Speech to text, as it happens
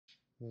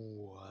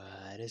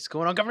What is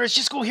going on, Governor? It's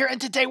Chisgule here,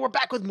 and today we're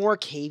back with more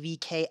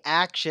KVK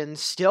action,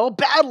 still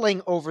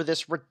battling over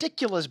this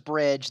ridiculous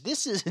bridge.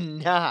 This is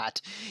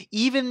not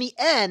even the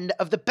end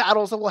of the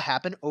battles that will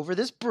happen over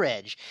this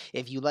bridge.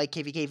 If you like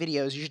KVK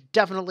videos, you should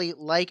definitely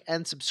like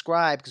and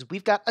subscribe, because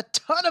we've got a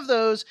ton of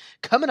those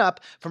coming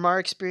up from our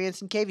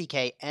experience in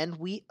KVK, and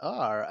we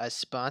are a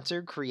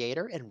sponsored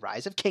creator in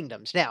Rise of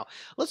Kingdoms. Now,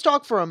 let's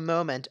talk for a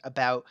moment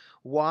about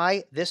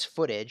why this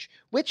footage,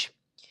 which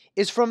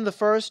is from the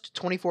first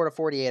 24 to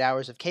 48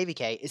 hours of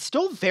KVK, is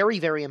still very,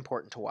 very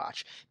important to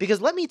watch.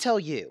 Because let me tell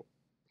you,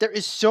 there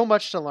is so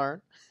much to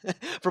learn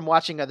from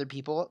watching other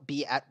people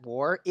be at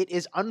war. It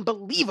is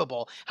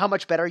unbelievable how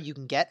much better you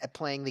can get at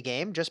playing the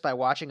game just by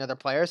watching other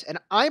players. And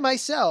I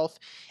myself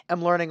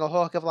am learning a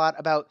whole heck of a lot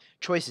about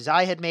choices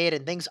I had made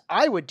and things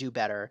I would do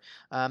better.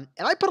 And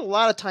I put a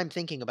lot of time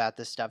thinking about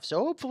this stuff,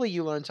 so hopefully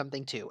you learn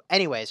something too.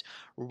 Anyways,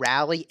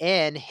 rally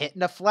in,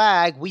 hitting a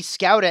flag, we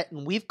scout it,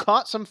 and we've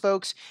caught some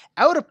folks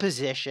out of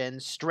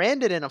position,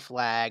 stranded in a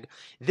flag.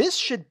 This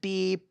should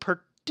be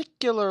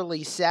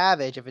particularly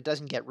savage if it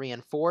doesn't get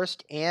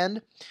reinforced,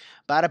 and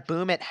bada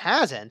boom, it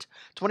hasn't.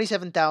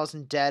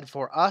 27,000 dead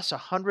for us,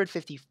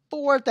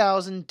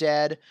 154,000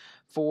 dead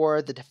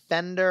for the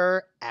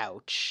defender.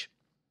 Ouch.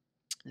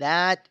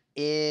 That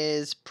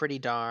is pretty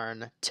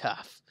darn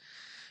tough.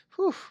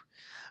 Whew.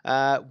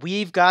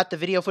 We've got the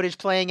video footage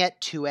playing at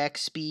 2x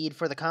speed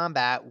for the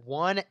combat,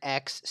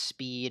 1x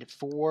speed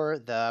for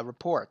the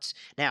reports.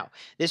 Now,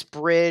 this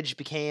bridge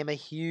became a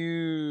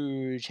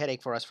huge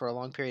headache for us for a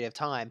long period of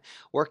time.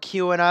 We're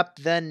queuing up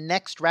the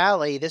next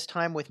rally, this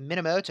time with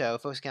Minamoto,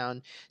 focusing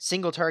on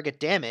single target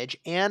damage,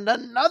 and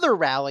another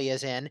rally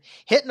is in,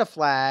 hitting a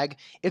flag.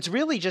 It's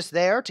really just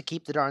there to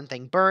keep the darn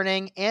thing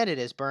burning, and it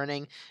is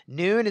burning.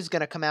 Noon is going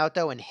to come out,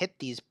 though, and hit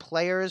these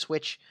players,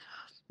 which,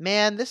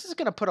 man, this is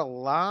going to put a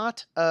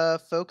lot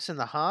of folks in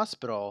the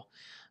hospital.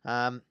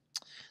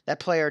 That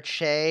player,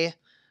 Che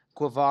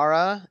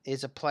Guevara,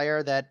 is a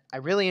player that I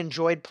really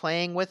enjoyed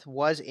playing with,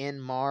 was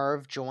in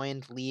Marv,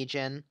 joined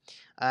Legion,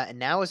 and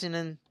now is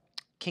in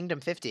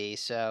Kingdom 50,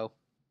 so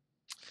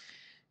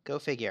go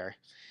figure.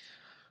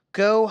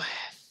 Go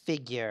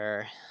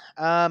figure.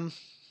 So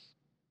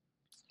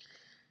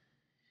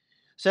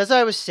as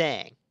I was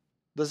saying,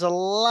 there's a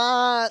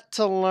lot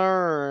to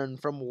learn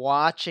from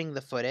watching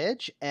the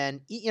footage,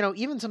 and, you know,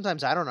 even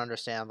sometimes I don't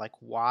understand, like,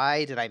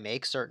 why did I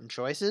make certain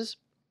choices?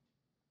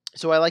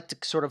 So I like to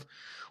sort of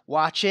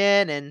watch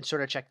in and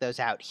sort of check those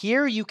out.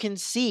 Here you can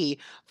see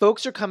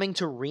folks are coming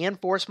to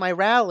reinforce my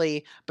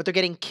rally, but they're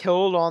getting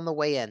killed on the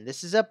way in.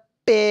 This is a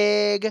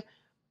big,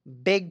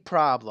 big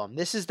problem.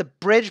 This is the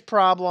bridge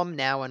problem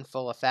now in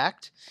full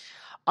effect.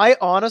 I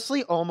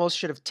honestly almost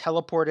should have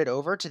teleported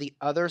over to the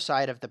other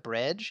side of the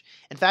bridge.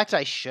 In fact,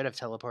 I should have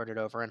teleported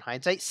over in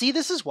hindsight. See,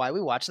 this is why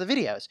we watch the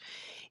videos.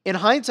 In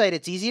hindsight,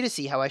 it's easy to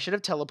see how I should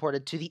have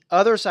teleported to the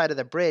other side of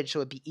the bridge so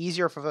it'd be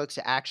easier for folks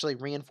to actually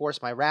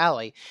reinforce my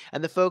rally.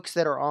 And the folks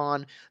that are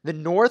on the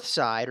north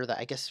side, or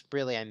I guess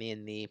really I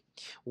mean the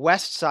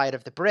west side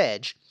of the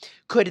bridge,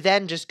 could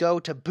then just go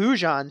to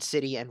Bujan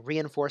City and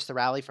reinforce the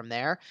rally from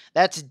there.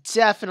 That's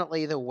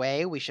definitely the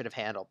way we should have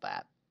handled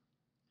that.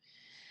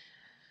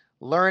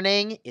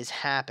 Learning is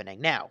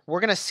happening. Now, we're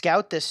going to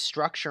scout this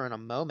structure in a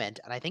moment,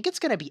 and I think it's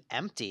going to be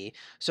empty.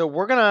 So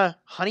we're going to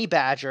Honey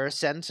Badger,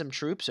 send some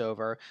troops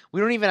over. We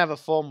don't even have a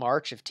full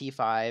march of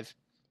T5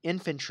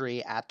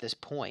 infantry at this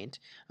point.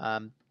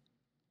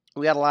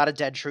 We got a lot of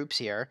dead troops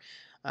here.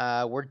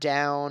 We're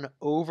down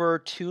over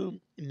 2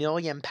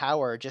 million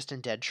power just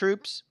in dead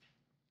troops,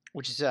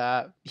 which is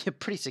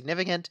pretty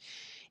significant.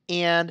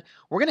 And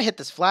we're going to hit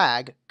this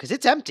flag because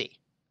it's empty.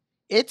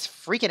 It's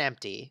freaking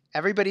empty.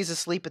 Everybody's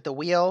asleep at the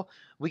wheel.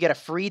 We get a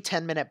free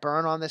 10-minute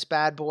burn on this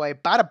bad boy.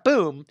 Bada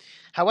boom.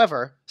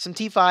 However, some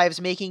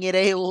T5s making it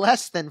a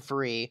less than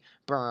free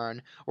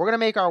burn. We're going to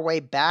make our way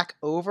back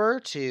over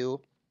to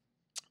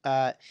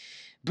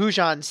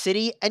Bujan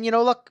City. And, you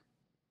know, look,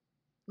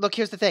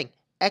 here's the thing.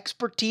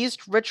 Expertise,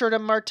 Richard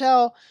and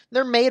Martel,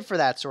 they're made for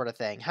that sort of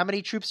thing. How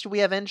many troops do we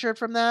have injured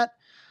from that?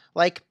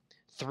 Like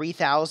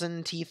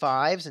 3,000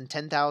 T5s and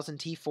 10,000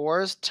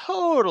 T4s,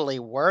 totally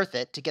worth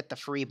it to get the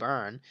free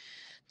burn.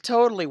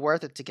 Totally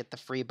worth it to get the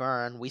free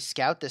burn. We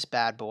scout this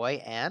bad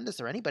boy, and is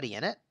there anybody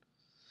in it?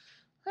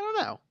 I don't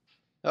know.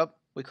 Oh,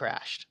 we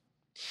crashed.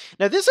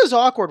 Now, this is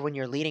awkward when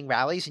you're leading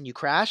rallies and you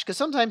crash, because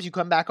sometimes you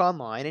come back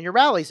online and your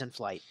rally's in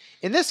flight.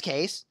 In this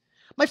case,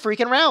 my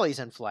freaking rally's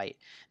in flight.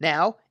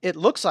 Now, it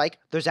looks like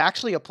there's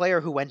actually a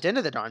player who went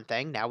into the darn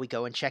thing. Now we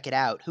go and check it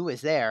out. Who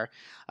is there?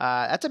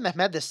 That's a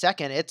Mehmed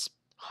II. It's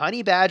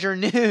Honey Badger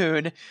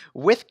Noon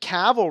with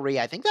cavalry.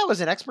 I think that was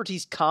an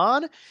Expertise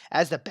Khan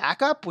as the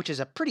backup, which is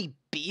a pretty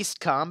beast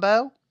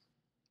combo.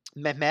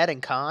 Mehmed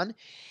and Khan.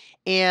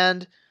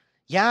 And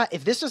yeah,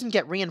 if this doesn't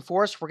get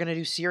reinforced, we're going to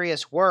do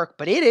serious work,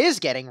 but it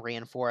is getting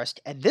reinforced,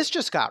 and this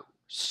just got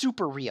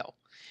super real.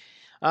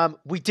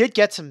 We did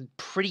get some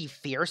pretty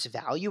fierce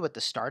value at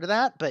the start of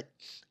that, but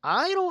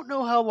I don't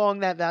know how long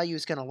that value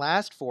is going to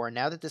last for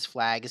now that this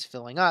flag is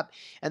filling up.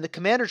 And the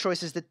commander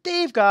choices that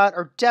they've got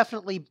are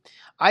definitely,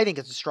 I think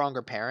it's a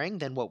stronger pairing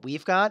than what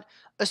we've got,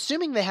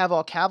 assuming they have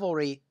all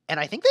cavalry, and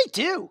I think they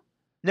do.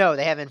 No,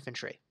 they have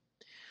infantry.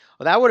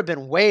 Well, that would have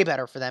been way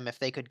better for them if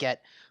they could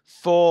get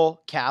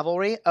full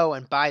cavalry. Oh,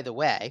 and by the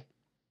way,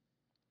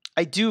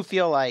 I do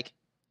feel like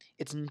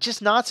it's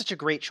just not such a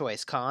great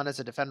choice, Khan, as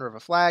a defender of a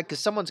flag, because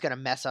someone's going to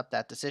mess up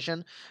that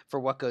decision for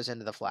what goes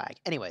into the flag.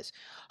 Anyways,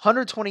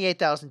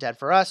 128,000 dead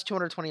for us,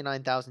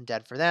 229,000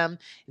 dead for them,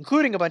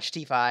 including a bunch of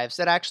T5s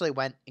that actually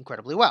went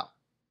incredibly well.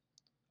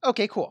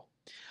 Okay, cool.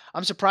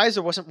 I'm surprised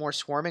there wasn't more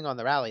swarming on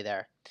the rally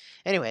there.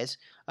 Anyways,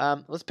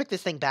 let's pick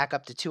this thing back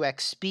up to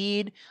 2x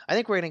speed. I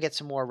think we're going to get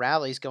some more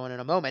rallies going in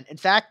a moment. In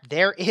fact,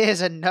 there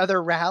is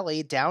another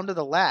rally down to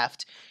the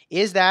left.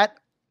 Is that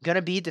going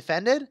to be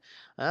defended?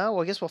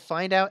 Well, I guess we'll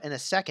find out in a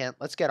second.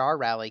 Let's get our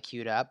rally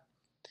queued up.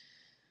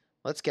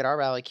 Are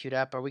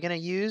we going to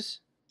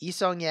use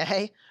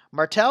Isong-Ye?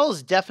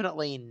 Martel's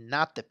definitely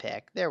not the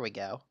pick. There we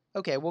go.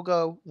 Okay, we'll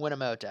go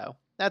Winamoto.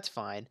 That's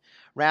fine.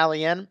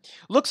 Rally in.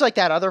 Looks like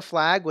that other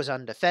flag was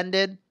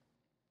undefended.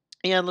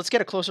 And let's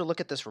get a closer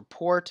look at this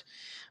report.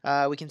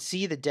 We can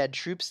see the dead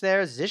troops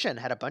there. Zishan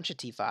had a bunch of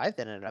T5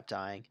 that ended up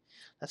dying.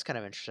 That's kind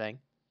of interesting.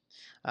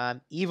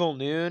 Evil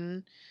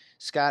Noon,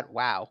 Scott,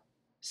 wow.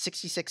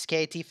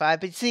 66k T5,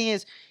 but seeing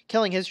is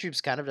killing his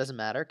troops kind of doesn't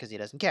matter because he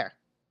doesn't care.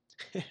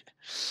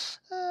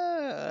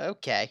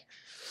 Okay.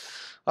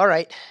 All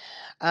right.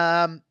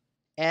 And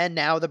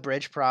now the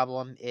bridge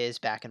problem is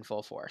back in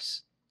full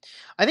force.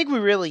 I think we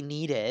really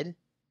needed,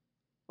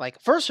 like,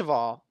 first of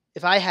all,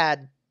 if I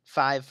had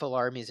 5 full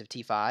armies of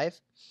T5,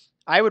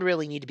 I would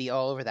really need to be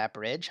all over that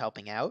bridge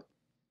helping out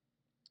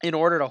in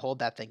order to hold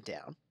that thing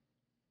down.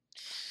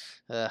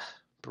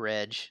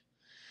 Bridge.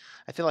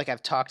 I feel like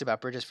I've talked about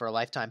bridges for a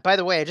lifetime. By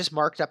the way, I just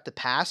marked up the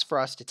pass for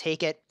us to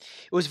take it.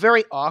 It was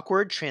very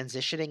awkward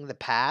transitioning the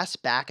pass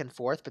back and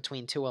forth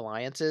between two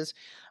alliances.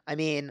 I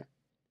mean,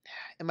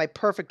 in my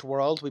perfect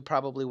world, we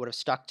probably would have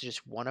stuck to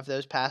just one of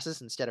those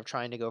passes instead of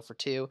trying to go for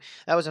 2.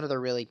 That was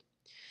another really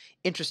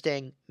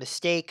interesting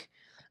mistake.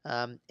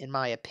 In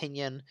my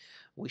opinion,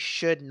 we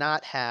should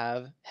not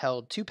have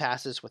held 2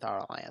 passes with our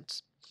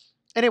alliance.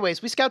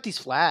 Anyways, we scout these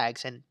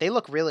flags, and they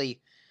look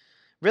really,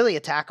 really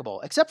attackable,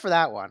 except for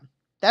that one.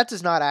 That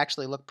does not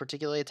actually look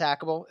particularly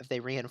attackable. If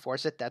they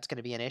reinforce it, that's going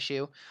to be an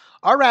issue.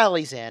 Our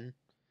rally's in.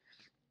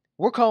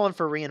 We're calling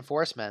for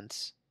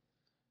reinforcements.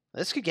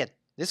 This could get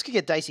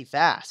dicey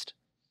fast.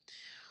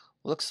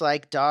 Looks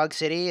like Dog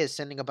City is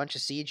sending a bunch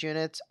of siege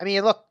units. I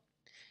mean, look,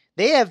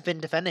 they have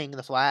been defending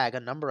the flag a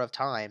number of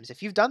times.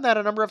 If you've done that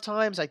a number of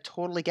times, I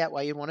totally get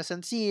why you'd want to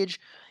send siege.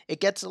 It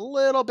gets a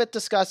little bit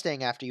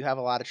disgusting after you have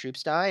a lot of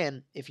troops die,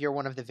 and if you're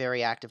one of the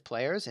very active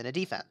players in a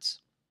defense.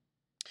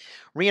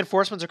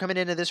 Reinforcements are coming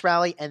into this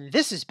rally, and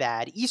this is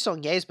bad.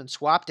 Isong-Ye has been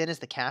swapped in as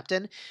the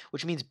captain,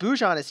 which means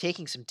Bujan is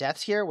taking some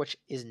deaths here, which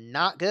is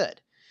not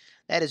good.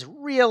 That is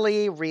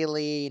really,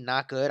 really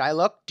not good.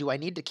 Do I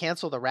need to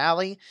cancel the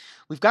rally?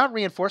 We've got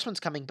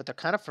reinforcements coming, but they're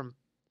kind of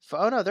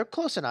oh no, they're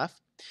close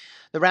enough.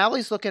 The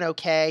rally's looking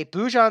okay.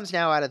 Bujan's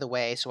now out of the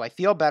way, so I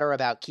feel better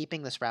about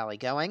keeping this rally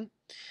going.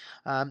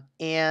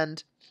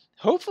 And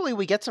hopefully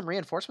we get some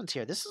reinforcements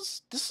here.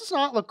 This does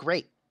not look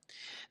great.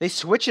 They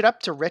switch it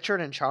up to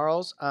Richard and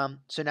Charles,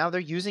 so now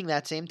they're using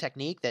that same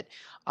technique that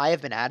I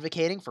have been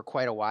advocating for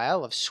quite a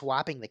while of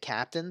swapping the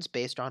captains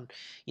based on,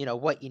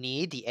 what you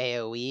need, the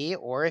AoE,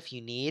 or if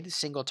you need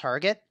single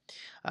target.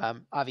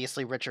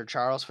 Obviously, Richard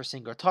Charles for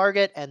single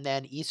target, and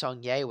then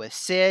Isong-Ye with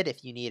Sid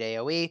if you need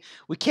AoE.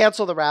 We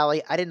cancel the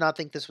rally. I did not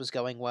think this was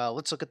going well.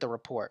 Let's look at the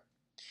report.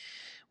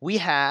 We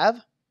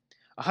have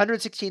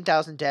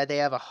 116,000 dead. They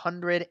have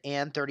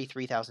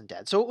 133,000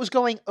 dead. So it was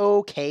going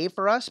okay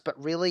for us,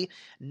 but really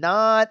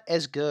not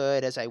as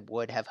good as I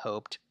would have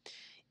hoped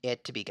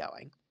it to be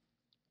going.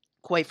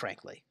 Quite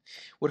frankly.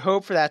 Would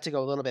hope for that to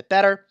go a little bit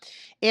better.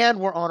 And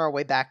we're on our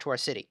way back to our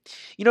city.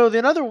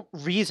 Another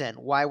reason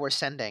why we're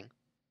sending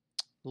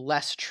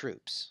less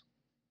troops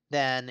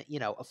than,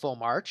 a full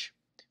march.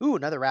 Ooh,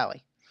 another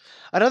rally.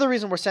 Another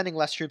reason we're sending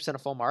less troops than a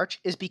full march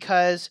is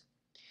because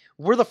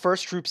we're the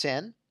first troops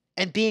in.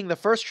 And being the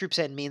first troops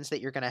in means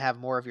that you're going to have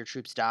more of your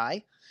troops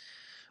die.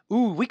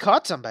 Ooh, we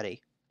caught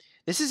somebody.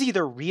 This is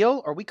either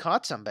real or we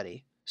caught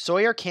somebody.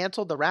 Sawyer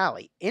canceled the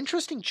rally.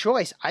 Interesting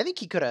choice. I think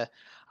he could have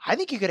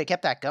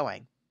kept that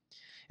going.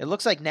 It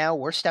looks like now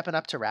we're stepping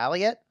up to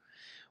rally it.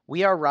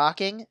 We are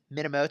rocking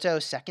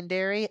Minamoto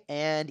secondary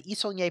and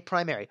Isong-Ye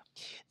primary.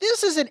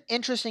 This is an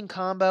interesting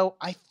combo.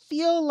 I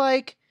feel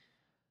like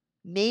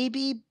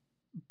maybe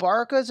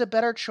Barca's a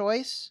better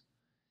choice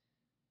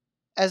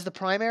as the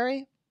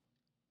primary.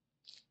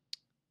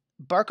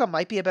 Barca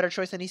might be a better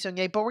choice than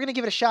Isong-Ye, but we're going to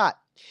give it a shot.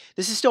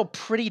 This is still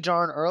pretty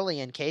darn early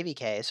in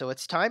KVK, so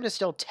it's time to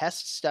still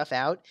test stuff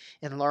out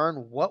and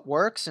learn what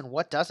works and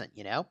what doesn't,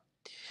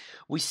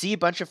 We see a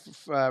bunch of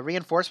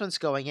reinforcements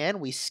going in.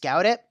 We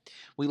scout it.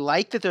 We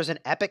like that there's an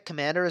epic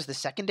commander as the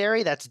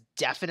secondary. That's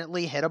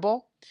definitely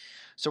hittable.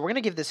 So we're going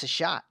to give this a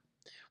shot.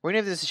 We're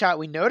going to give this a shot.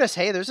 We notice,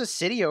 hey, there's a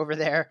city over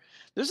there.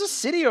 There's a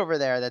city over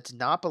there that's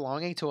not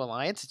belonging to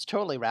Alliance. It's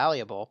totally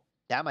rallyable.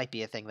 That might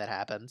be a thing that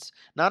happens.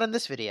 Not in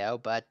this video,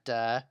 but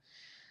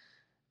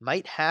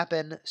might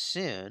happen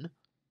soon.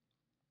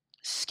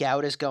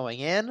 Scout is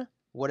going in.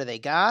 What do they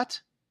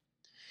got?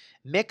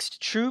 Mixed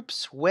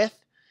troops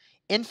with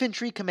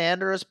infantry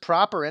commanders,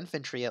 proper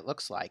infantry, it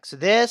looks like. So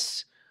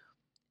this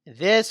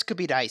could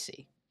be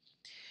dicey.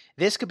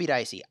 This could be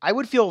dicey. I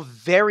would feel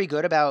very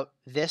good about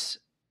this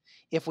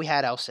if we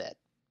had Elcid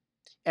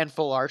and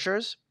full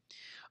archers.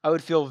 I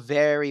would feel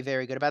very,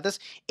 very good about this.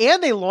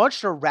 And they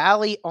launched a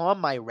rally on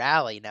my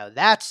rally. Now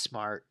that's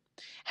smart.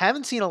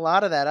 Haven't seen a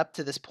lot of that up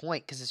to this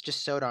point because it's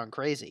just so darn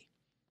crazy.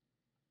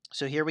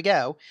 So here we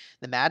go.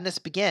 The madness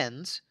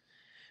begins.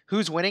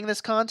 Who's winning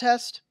this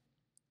contest?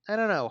 I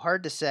don't know.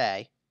 Hard to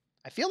say.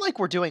 I feel like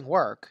we're doing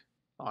work,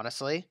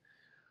 honestly.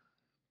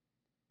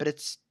 But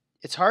it's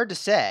hard to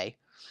say.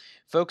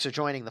 Folks are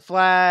joining the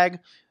flag.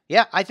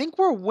 Yeah, I think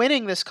we're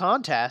winning this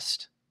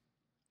contest.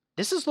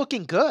 This is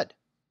looking good.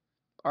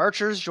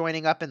 Archers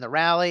joining up in the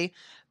rally,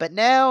 but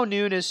now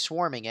Noon is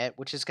swarming it,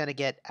 which is going to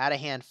get out of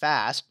hand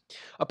fast.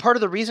 A part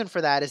of the reason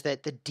for that is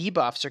that the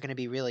debuffs are going to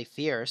be really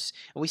fierce,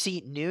 and we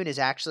see Noon is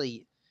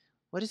actually...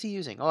 What is he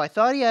using? Oh, I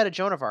thought he had a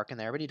Joan of Arc in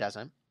there, but he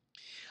doesn't.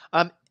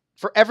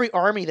 For every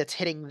army that's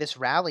hitting this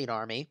rallied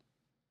army,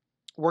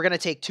 we're going to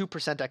take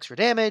 2% extra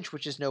damage,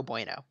 which is no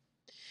bueno.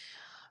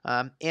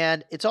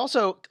 And it's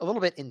also a little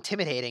bit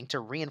intimidating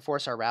to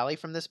reinforce our rally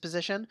from this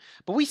position.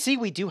 But we see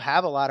we do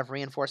have a lot of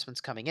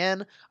reinforcements coming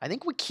in. I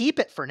think we keep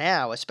it for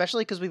now,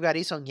 especially because we've got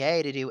Isong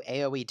Ye to do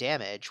AoE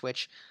damage,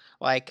 which,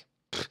 like,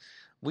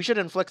 we should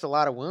inflict a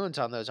lot of wounds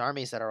on those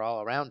armies that are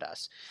all around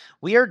us.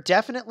 We are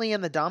definitely in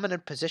the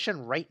dominant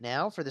position right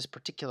now for this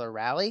particular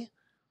rally,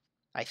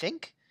 I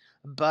think.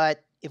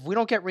 But if we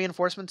don't get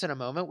reinforcements in a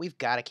moment, we've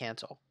got to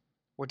cancel.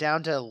 We're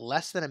down to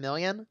less than 1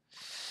 million.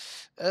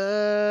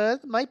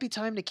 It might be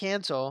time to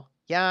cancel.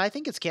 Yeah, I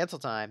think it's cancel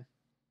time.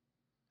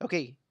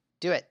 Okay,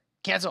 do it.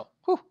 Cancel.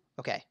 Whew.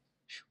 Okay.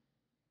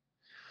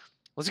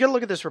 Let's get a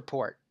look at this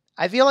report.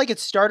 I feel like it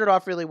started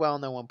off really well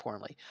and then went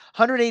poorly.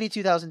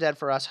 182,000 dead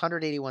for us,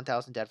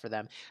 181,000 dead for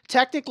them.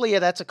 Technically,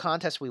 that's a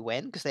contest we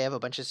win because they have a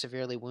bunch of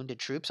severely wounded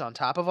troops on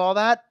top of all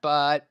that,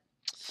 but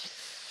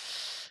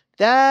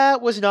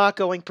that was not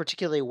going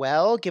particularly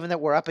well, given that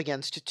we're up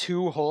against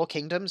 2 whole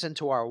kingdoms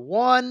into our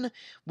 1.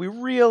 We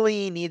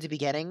really need to be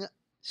getting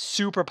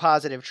super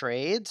positive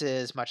trades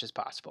as much as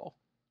possible.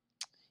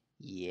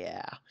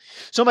 Yeah.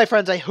 So, my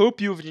friends, I hope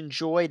you've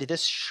enjoyed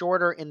this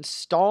shorter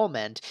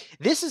installment.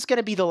 This is going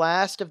to be the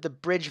last of the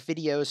bridge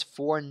videos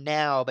for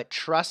now, but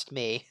trust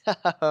me,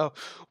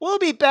 we'll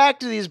be back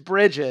to these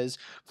bridges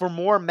for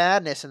more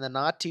madness in the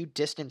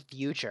not-too-distant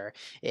future.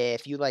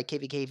 If you like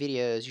KVK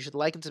videos, you should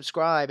like and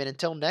subscribe, and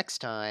until next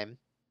time,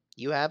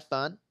 you have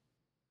fun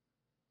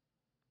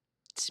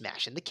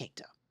smashing the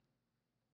kingdom.